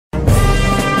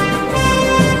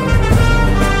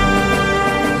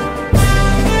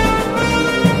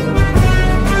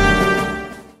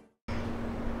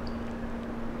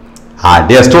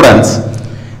Dear students,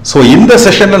 so in the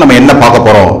session நம்ம என்ன பார்க்க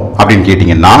போறோம் அப்படினு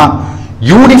கேட்டிங்கனா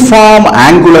யூனிஃபார்ம்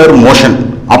ஆங்குலர் மோஷன்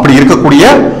அப்படி இருக்கக்கூடிய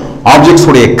ஆப்ஜெக்ட்ஸ்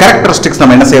உடைய characteristics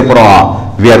நம்ம என்ன செய்ய போறோம்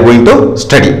we are going to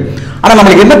study. ஆனா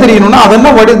நமக்கு என்ன தெரியணும்னா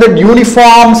அதெல்லாம் what is that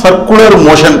uniform circular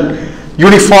motion,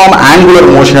 uniform angular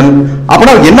motion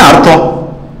அப்படினா என்ன அர்த்தம்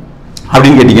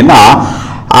அப்படினு கேட்டிங்கனா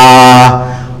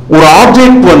ஒரு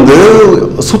ஆப்ஜெக்ட் வந்து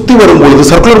சுத்தி வரும்போது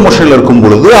சர்க்குலர் மோஷன்ல இருக்கும்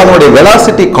பொழுது அதோட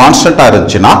வெலாசிட்டி கான்ஸ்டன்ட்டா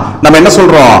இருந்துச்சுனா நம்ம என்ன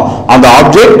சொல்றோம் அந்த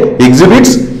object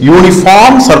exhibits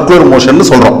uniform circular motion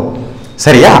சொல்றோம்.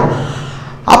 சரியா?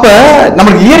 அப்ப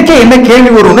நமக்கு இயற்கை என்ன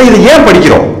கேள்வி வரும்னா இதை ஏன்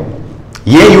படிக்கிறோம்,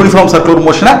 ஏன் யூனிஃபார்ம் சர்க்குலர்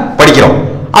மோஷனை படிக்கிறோம்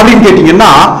அப்படின்னு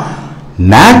கேட்டீங்கன்னா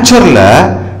நேச்சர்ல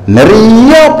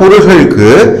நிறைய பொருள்களுக்கு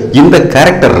இந்த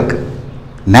கேரக்டர் இருக்கு,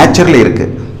 நேச்சர்ல இருக்கு,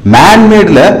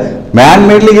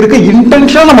 மேன்மேட்ல இருக்க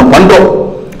இன்டென்ஷன் நம்ம பண்றோம்.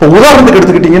 இப்போ உதாரணத்துக்கு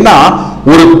எடுத்துக்கிட்டீங்கன்னா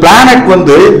ஒரு பிளானட்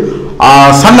வந்து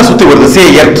சன்னை சுத்தி வருது, சே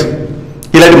எர்த்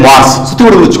இல்லாட்டி மார்ஸ் சுத்தி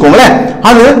வருது வச்சுக்கோங்களேன்,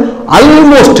 அது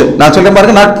ஆல்மோஸ்ட் நான் சொல்றேன்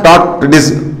பாருங்க, நாட் இட் இஸ்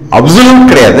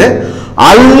அப்சல்யூட் கிடையாது,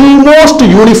 ஆல்மோஸ்ட்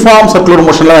யூனிஃபார்ம் சர்க்குலர்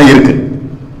மோஷன்ல தான் இருக்கு.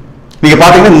 நீங்க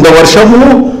பாத்தீங்கன்னா இந்த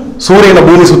வருஷமும் சூரியனை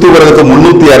பூமி சுத்தி வர்றதுக்கு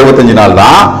 365 நாள்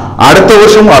தான், அடுத்த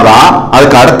வருஷமும் அதான்,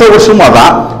 அதுக்கு அடுத்த வருஷமும்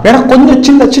அதான், ஏன்னா கொஞ்சம்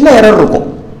சின்ன சின்ன எரர் இருக்கும்.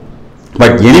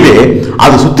 பட் எனிவே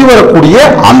அது சுத்தி வரக்கூடிய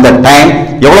அந்த டைம்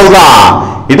எவ்வளவுதான்,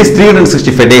 இட் இஸ்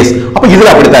 365 டேஸ். அப்ப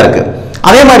இதுல அப்படித்தான் இருக்கு.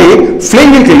 அதே மாதிரி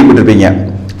ஃப்ளைவீல் கேள்விப்பட்டிருப்பீங்க.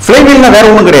 ஃப்ளைவீல்னா வேற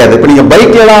ஒன்றும் கிடையாது. இப்போ நீங்க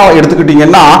பைக்ல எல்லாம்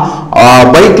எடுத்துக்கிட்டீங்கன்னா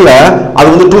பைக்ல அது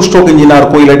வந்து 2 ஸ்ட்ரோக் இன்ஜினா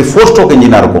இருக்கும், இல்லாட்டி 4 ஸ்ட்ரோக்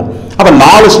இன்ஜினா இருக்கும். அப்ப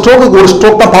 4 ஸ்ட்ரோக்கு ஒரு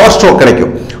ஸ்ட்ரோக் தான் பவர் ஸ்ட்ரோக்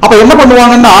கிடைக்கும். அப்ப என்ன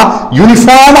பண்ணுவாங்கன்னா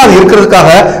யூனிஃபார்மா அது இருக்கிறதுக்காக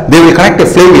they will connect a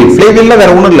flywheel. flywheelல வேற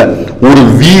ஒண்ணும் இல்ல, ஒரு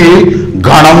வீல்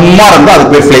கனமா இருந்தா அது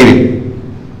பேர் flywheel.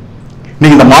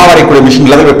 நீங்க இந்த மாவரைக்கூடிய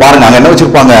மிஷின்ல போய் பாருங்க, அங்க என்ன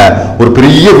வச்சிருப்பாங்க, ஒரு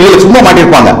பெரிய வீலை சும்மா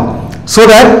மாட்டிருப்பாங்க. சோ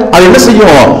தட் அது என்ன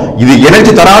செய்யும், இது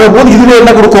எனர்ஜி தராத போது இதுவே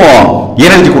என்ன கொடுக்கும்,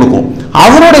 எனர்ஜி கொடுக்கும்.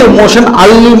 அதனுடைய மோஷன்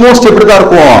ஆல்மோஸ்ட் எப்படிதான்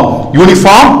இருக்கும்,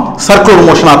 யூனிஃபார்ம் சர்க்குலர்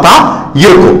மோஷனா தான்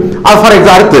இருக்கும். அது ஃபார்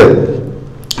எக்ஸாம்பிள்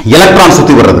எலக்ட்ரான்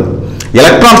சுத்தி வர்றது,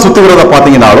 எலக்ட்ரான் சுத்தி வர்றத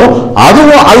பாத்தீங்கன்னாலும்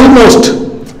அதுவும் ஆல்மோஸ்ட்,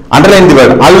 அண்டர்லைன் தி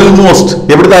வேர்ட் ஆல்மோஸ்ட்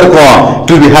எப்படிதான் இருக்கும்,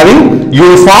 it will be having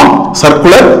uniform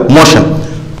circular motion.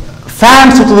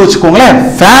 Fan சுத்துது வச்சுக்கோங்களேன்,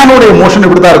 ஃபேனோட மோஷன்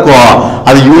இப்படி தான் இருக்கும்,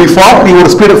 அது யூனிஃபார்ம். நீங்க ஒரு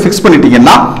ஸ்பீடை ஃபிக்ஸ்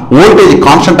பண்ணிட்டீங்கன்னா வோல்டேஜ்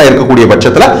கான்ஸ்டன்ட்டா இருக்கக்கூடிய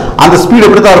பட்சத்துல அந்த ஸ்பீடு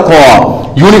எப்படி தான் இருக்கும்,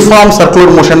 யூனிஃபார்ம்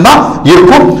சர்க்குலர் மோஷன் தான்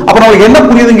இருக்கும். அப்ப நமக்கு என்ன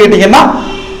புரியுதுன்னு கேட்டீங்கன்னா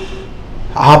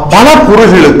பல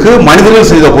பொருள்களுக்கு, மனிதர்கள்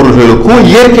செய்த பொருள்களுக்கும்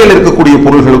இயற்கையில் இருக்கக்கூடிய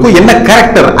பொருள்களுக்கும் என்ன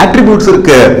கேரக்டர் அட்ரிபியூட்ஸ்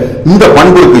இருக்கு, இந்த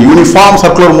பண்புக்கு யூனிஃபார்ம்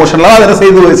சர்க்குலர் மோஷன்ல அதை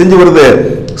செஞ்சு வருது,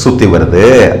 சுத்தி வருது.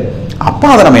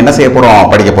 அப்ப அதை நம்ம என்ன செய்ய போறோம்,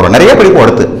 படிக்க போறோம், நிறைய படிப்போம்.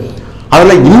 அடுத்து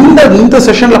அதுல இந்த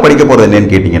செஷன்ல படிக்க போறது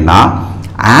என்னன்னு கேட்டீங்கன்னா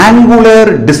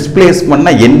ஆங்குலர்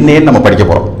டிஸ்பிளேஸ்மென்ட்னா என்னன்னு நம்ம படிக்க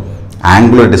போறோம்.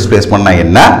 ஆங்குலர் டிஸ்பிளேஸ்மென்ட்னா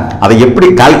என்ன, அதை எப்படி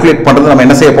கால்குலேட் பண்றது நம்ம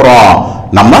என்ன செய்ய போறோம்,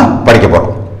 நம்ம படிக்க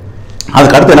போறோம்.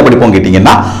 அதுக்கு அடுத்து என்ன படிப்போம்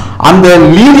கேட்டீங்கன்னா அந்த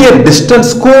லீனியர்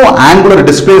டிஸ்டன்ஸ்க்கும் ஆங்குலர்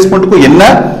டிஸ்பிளேஸ்மென்ட்க்கும் என்ன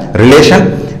ரிலேஷன்,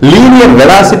 லீனியர்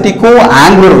வெலாசிட்டிக்கும்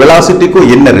ஆங்குலர் வெலாசிட்டிக்கும்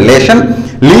என்ன ரிலேஷன்,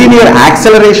 லீனியர்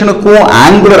ஆக்சலரேஷனுக்கும்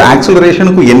ஆங்குலர்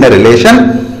ஆக்சலரேஷனுக்கும் என்ன ரிலேஷன்,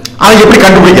 அதை எப்படி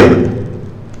கண்டுபிடிக்கிறது,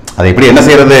 அதை எப்படி என்ன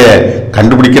செய்யறது,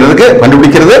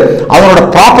 கண்டுபிடிக்கிறது அவனோட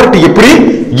ப்ராப்பர்ட்டி எப்படி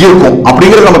இருக்கும்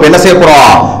அப்படிங்கிறது நம்ம என்ன செய்ய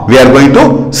போறோம், we are going to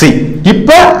see.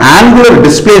 இப்போ ஆங்குலர்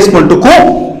டிஸ்பிளேஸ்மென்ட்க்கும்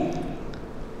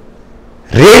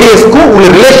ரேடியஸ்க்கும் உள்ள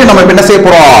ரிலேஷன் நம்ம என்ன செய்ய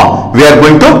போறோம், we are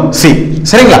going to see.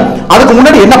 சரிங்களா? அதுக்கு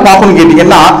முன்னாடி என்ன பார்க்கணும்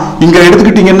கேட்டீங்கன்னா இங்க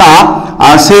எடுத்துக்கிட்டீங்கன்னா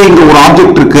இங்க ஒரு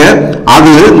ஆப்ஜெக்ட் இருக்கு,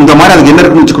 அது இந்த மாதிரி அதுக்கு என்ன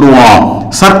இருக்குன்னு வச்சுக்கிடுவோம்,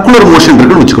 சர்க்குலர் மோஷன்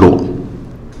இருக்குன்னு வச்சுக்கிடுவோம்.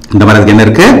 இந்த மாதிரி அதுக்கு என்ன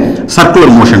இருக்கு,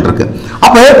 சர்க்குலர் மோஷன் இருக்கு.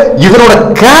 அப்ப இதனோட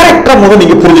கேரக்டர் முதல்ல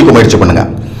நீங்க புரிஞ்சுக்க முயற்சி பண்ணுங்க.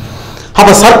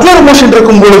 அப்ப சர்க்குலர் மோஷன்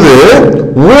இருக்கும் பொழுது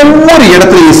ஒவ்வொரு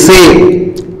இடத்துலயும் சே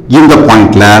இந்த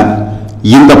பாயிண்ட்ல,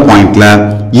 இந்த பாயிண்ட்ல,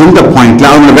 இந்த பாயிண்ட்ல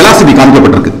அதோட வெலாசிட்டி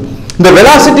காமிக்கப்பட்டிருக்கு. இந்த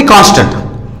வெலாசிட்டி கான்ஸ்டன்ட்.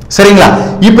 சரிங்களா?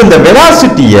 இப்ப இந்த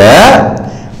வெலாசிட்டிய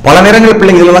பல நேரங்களில்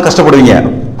பிள்ளைங்க இதெல்லாம் கஷ்டப்படுவீங்க,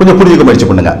 கொஞ்சம் புரிஞ்சுக்க முயற்சி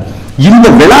பண்ணுங்க. இந்த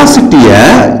வெலாசிட்டிய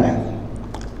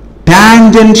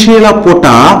டான்ஜென்ஷியலா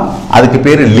போட்டா அதுக்கு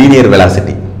பேரு லீனியர்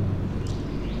வெலாசிட்டி.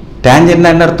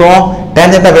 டான்ஜென்ட்னா என்ன அர்த்தம்,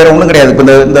 டான்ஜென்ட்னா வேற ஒண்ணும் கிடையாது. இப்ப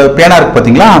இந்த பேனா இருக்கு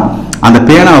பாத்தீங்களா, அந்த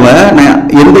பேனாவை நான்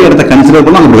எந்த இடத்தை கன்சிடர்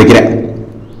பண்ண அங்க வைக்கிறேன்,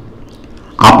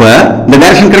 அப்ப இந்த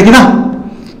டைரக்ஷன் கிடைக்குதா,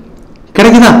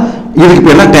 இதுக்கு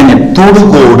பேர் தான் டான்ஜென்ட்,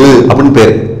 தொடுகோடு அப்படின்னு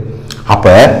பேரு. அப்ப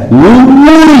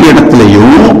ஒவ்வொரு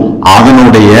இடத்துலயும்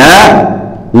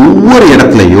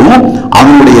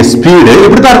அதனுடைய ஸ்பீடு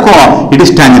எப்படிதான் இருக்கும், இட்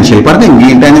இஸ் டான்ஜென்ஷியல். பாருங்க,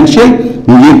 இங்கேயும் டான்ஜென்ஷியல்,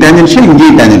 இங்கேயும் டான்ஜென்ஷியல்,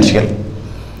 இங்கேயும் டான்ஜென்ஷியல்.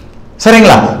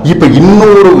 சரிங்களா? இப்ப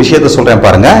இன்னொரு விஷயத்தை சொல்றேன்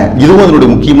பாருங்க, இதுவும் அதனுடைய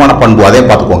முக்கியமான பண்பு, அதே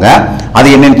பார்த்துக்கோங்க. அது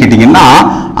என்னன்னு கேட்டீங்கன்னா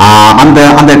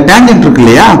அந்த டான்ஜென்ட் இருக்கு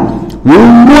இல்லையா,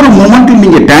 ஒவ்வொரு மொமெண்ட்டும்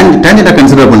நீங்க டான்ஜென்ட்டை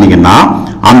கன்சிடர் பண்ணீங்கன்னா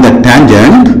அந்த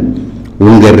டான்ஜென்ட்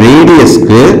உங்க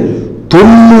ரேடியஸ்க்கு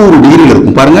 90 டிகிரி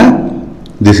இருக்கும் பாருங்க.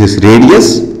 this is radius,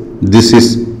 this is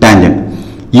tangent.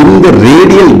 இந்த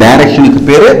ரேடியல் டைரக்ஷனுக்கு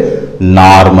பேரு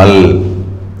நார்மல்.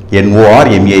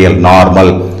 NORMAL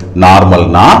normal.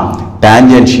 நார்மல்னா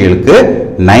டான்ஜென்ஷியலுக்கு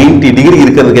 90 டிகிரி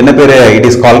இருக்கிறதுக்கு என்ன பேரு? It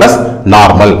is called as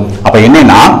normal. அப்ப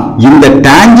என்னன்னா இந்த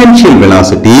டான்ஜென்ஷியல்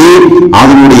வெலாசிட்டி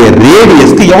அதனுடைய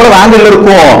ரேடியஸ்க்கு எவ்வளவு ஆங்கிள்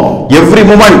இருக்கும்? எவ்ரி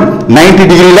மூமெண்ட் 90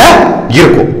 டிகிரில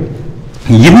இருக்கும்.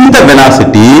 இந்த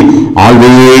velocity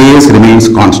always remains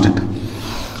constant.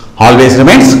 always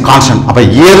remains constant. அப்ப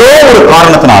ஏதோ ஒரு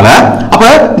காரணத்தினால அப்ப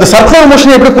இந்த சர்க்குலர்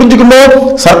மோஷன் எப்படி புரிஞ்சுக்கணும்?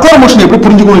 சர்க்குலர் மோஷன் எப்படி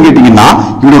புரிஞ்சுக்கணும் கேட்டீங்கன்னா,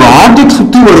 இப்படி ஒரு ஆப்ஜெக்ட்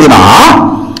சுத்தி வருதுன்னா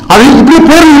அது இப்படி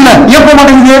போறது இல்ல. ஏன் போக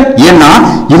மாட்டேங்குது? ஏன்னா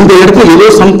இந்த இடத்துல ஏதோ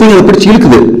சம்திங் பிடிச்சு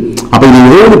இழுக்குது. அப்ப இது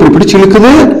ஏதோ இப்படி பிடிச்சு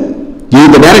இழுக்குது,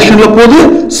 இந்த டைரக்ஷன்ல போகுது.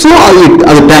 சோ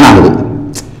அது டேன் ஆகுது.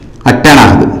 டேன்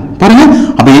ஆகுது பாருங்க.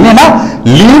 அப்ப என்னன்னா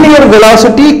லீனியர்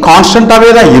வெலாசிட்டி கான்ஸ்டன்டாவே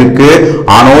தான் இருக்கு.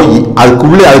 ஆனா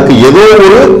அதுக்கு ஏதோ ஒரு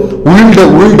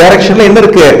உள் டைரக்ஷன்ல என்ன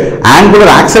இருக்கு?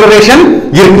 ஆங்குலர் ஆக்சலரேஷன்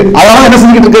இருக்கு. அதனால என்ன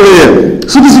செஞ்சுட்டு இருக்குது?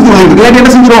 சுத்தி சுத்தி வந்துட்டு இருக்கு.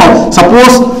 என்ன செஞ்சிரும்?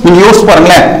 சப்போஸ் நீங்க யோசிச்சு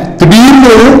பாருங்களேன்,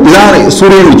 திடீர்னு இதான்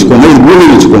சூரியன் வச்சுக்கோங்க, இது பூமி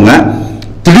வச்சுக்கோங்க.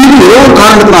 திடீர்னு ஏதோ ஒரு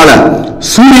காரணத்தினால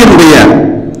சூரியனுடைய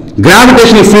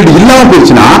கிராவிடேஷனல் ஃபீல்டு இல்லாம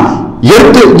போயிடுச்சுன்னா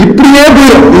எர்த் இப்படியே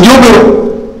போயிடும், இங்கேயோ போயிடும்.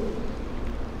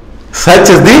 such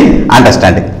is the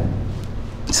understanding.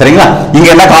 சரிங்களா? இங்க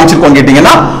என்ன காமிச்சிருக்கோம்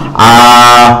கேட்டீங்கன்னா,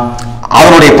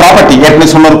 அவருடைய ப்ராப்பர்ட்டி ஏற்கனவே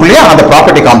சொன்னதுக்குள்ளேயே அந்த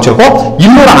ப்ராப்பர்ட்டி காமிச்சிருக்கோம்.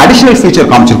 இன்னொரு additional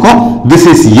feature காமிச்சிருக்கோம். this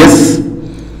is s.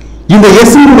 இந்த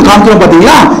s ன்னு காமிக்கிறோம்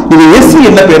பாத்தீங்களா? இந்த s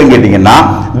என்ன பேருன்னு கேட்டீங்கன்னா,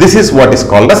 this is what is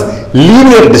called as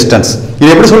linear distance.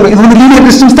 இது எப்படி சொல்றீங்க? இது வந்து linear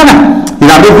distance தானே.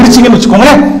 இது அப்படியே பிரிச்சீங்கன்னு வெச்சுக்கோங்க,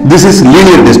 this is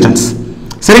linear distance.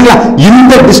 சரிங்களா?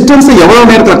 இந்த டிஸ்டன்ஸ் எவ்வளவு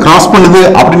நேரத்துல கிராஸ் பண்ணுது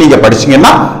அப்படி நீங்க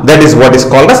படிச்சீங்கன்னா, that is what is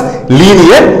called as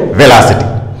linear velocity.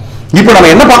 இப்போ நம்ம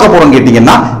என்ன பார்க்க போறோம்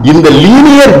கேட்டீங்கன்னா, இந்த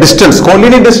லீனியர் டிஸ்டன்ஸ்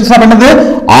என்னது?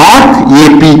 Arc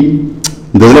AP.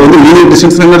 இந்த இதுல வந்து லீனியர்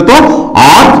டிஸ்டன்ஸ் என்ன அர்த்தம்?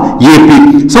 Arc AP.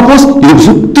 சப்போஸ் இது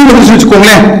சுத்தி வந்து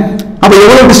வெச்சுக்கோங்களேன், அப்ப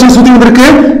எவ்வளவு டிஸ்டன்ஸ் சுத்தி வந்திருக்கு?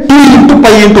 2 ×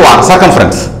 π × r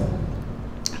சர்க்கம்ஃபரன்ஸ்.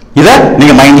 இத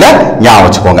நீங்க மைண்ட்ல ஞாபகம்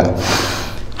வச்சுக்கோங்க.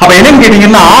 அப்ப என்னன்னு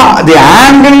கேட்டீங்கன்னா, the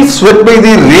angle swept by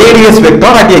the radius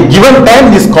vector at a given time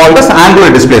is called as angular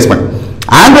displacement.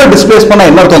 angular displacement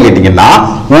என்ன அர்த்தம் கேட்டீங்கன்னா,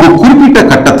 ஒரு குறிப்பிட்ட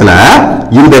கட்டத்துல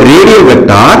இந்த ரேடியல்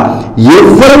வெக்டார்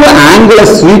எவ்வளவு ஆங்கிளை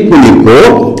ஸ்வீப் பண்ணிருக்கோ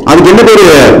அதுக்கு என்ன பேரு?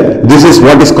 this is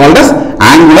what is called as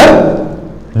angular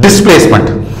displacement.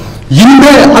 இந்த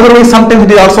otherwise sometimes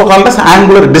it is also called as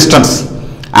angular distance.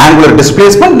 angular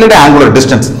displacement இல்ல angular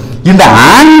distance. இந்த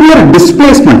angular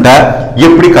displacement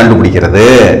எப்படி கண்டுபிடிக்கிறது?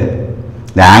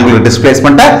 இந்த angular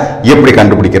displacement எப்படி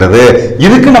கண்டுபிடிக்கிறது?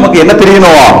 இதுக்கு நமக்கு என்ன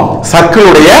தெரியணும்?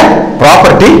 சர்க்கிளுடைய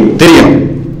ப்ராப்பர்ட்டி தெரியணும்.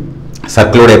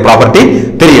 சர்க்கிளுடைய ப்ராப்பர்ட்டி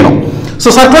தெரியணும். சோ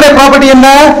சர்க்கிளுடைய ப்ராப்பர்ட்டி என்ன?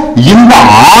 இந்த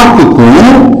ஆர்க்குக்கும்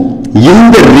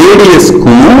இந்த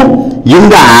ரேடியஸ்க்கும்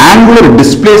இந்த angular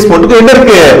displacementக்கு என்ன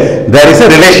இருக்கு? there is a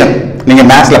relation. நீங்க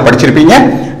மேத்ஸ்ல படிச்சிருப்பீங்க.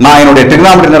 நான் என்னோட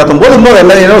ட்ரிகோனோமெட்ரி நடத்தும்போது இன்னொரு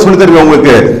என்ன சொல்லி தருவேன்,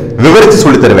 உங்களுக்கு விவரிச்சு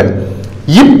சொல்லி தருவேன்.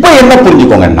 இப்போ என்ன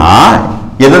புரிஞ்சுக்கோங்கன்னா,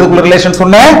 எதுக்குள்ள ரிலேஷன்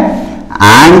சொன்னேன்?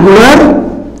 ஆங்குலர்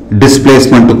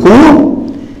டிஸ்பிளேஸ்மென்ட்டுக்கும்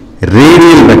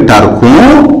ரேடியல் வெக்டாருக்கும்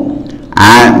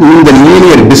இந்த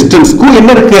லீனியர் டிஸ்டன்ஸ்க்கும் என்ன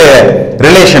இருக்கு?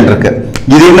 ரிலேஷன் இருக்கு.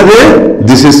 இது என்னது?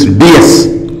 this is ds.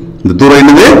 இந்த தூரம்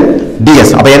என்னது? ds.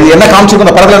 அப்ப என்ன காமிச்சிருக்கோம்?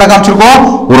 இந்த படத்துல என்ன காமிச்சிருக்கோம்?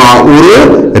 ஒரு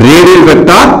ரேடியல்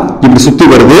வெக்டார் இப்படி சுத்தி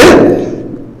வருது.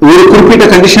 ஒரு குறிப்பிட்ட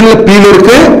கண்டிஷன்ல p ல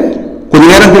இருக்கு. கொஞ்ச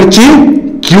நேரம் கழிச்சு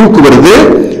q க்கு வருது.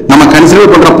 நம்ம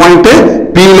கன்சிடர் பண்ற பாயிண்ட்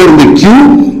p ல இருந்து q,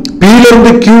 p ல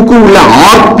இருந்து q க்கு உள்ள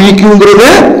ஆர்க் pqங்கிறது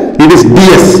it is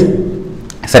ds.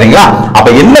 சரிங்களா? அப்ப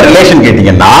என்ன ரிலேஷன்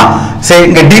கேட்டீங்கன்னா, சே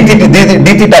இங்க d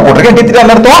theta போட்டுருக்கேன். d theta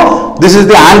என்ன அர்த்தம்? this is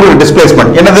the angular displacement.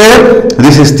 என்னது?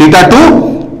 this is theta 2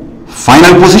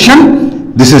 final position,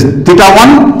 this is theta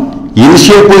 1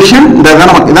 initial position.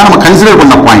 இதான் நம்ம கன்சிடர்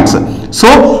பண்ண பாயிண்ட்ஸ். சோ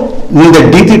இந்த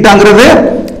d thetaங்கிறது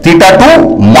theta 2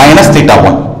 minus theta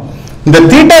 1. இந்த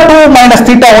theta 2 minus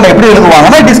theta 1 எப்படி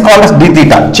எழுதுவாங்கன்னா, it is called as d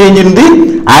theta, change in the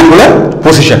angular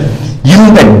position.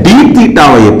 இந்த d theta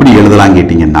வை எப்படி எழுதலாம்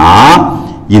கேட்டீங்கன்னா,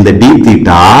 இந்த d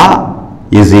theta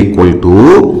is equal to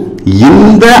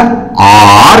இந்த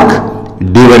arc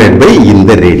divided by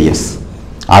இந்த radius.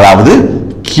 அதாவது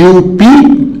qp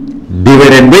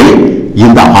divided by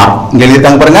இந்த arc. இங்க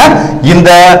எழுதிட்டாங்க பாருங்க. இந்த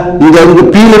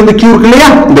p ல இருந்து q இருக்கு இல்லையா?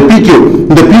 இந்த pq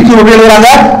எப்படி எழுதுறாங்க?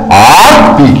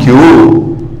 rpq.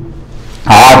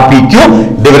 rpq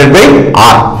divided by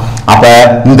r. அப்ப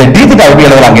இந்த d theta எப்படி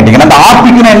எழுதலாம் கேட்டீங்கன்னா, இந்த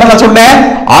rpq னா என்ன சொன்னேன்?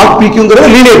 rpqங்கிறது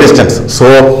linear distance. so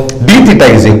d theta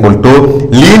is equal to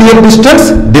linear distance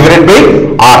divided by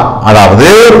r. அதாவது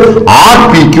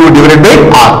rpq divided by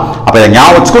r. அப்ப இதை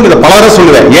ஞாபகம் வச்சுக்கோங்க. இதை பல தடவை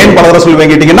சொல்லுவேன். ஏன் பல தடவை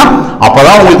சொல்லுவேன் கேட்டீங்கன்னா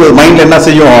அப்பதான் உங்களுக்கு மைண்ட்ல என்ன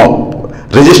செய்யும்,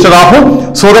 ரெஜிஸ்டர் ஆகும்.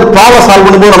 சோ தட் ப்ராப்ளம் சால்வ்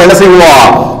பண்ணும்போது நம்ம என்ன செய்வோம்,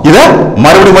 இதை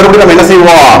மறுபடியும் நம்ம என்ன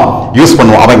செய்வோம், யூஸ்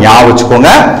பண்ணுவோம். அப்ப ஞாபகம்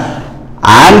வச்சுக்கோங்க,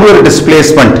 angular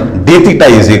displacement d theta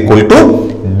is equal to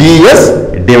ds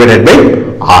divided by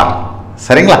r.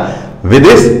 சரிங்களா? With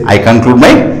this I conclude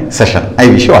my session. I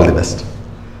wish you all the best.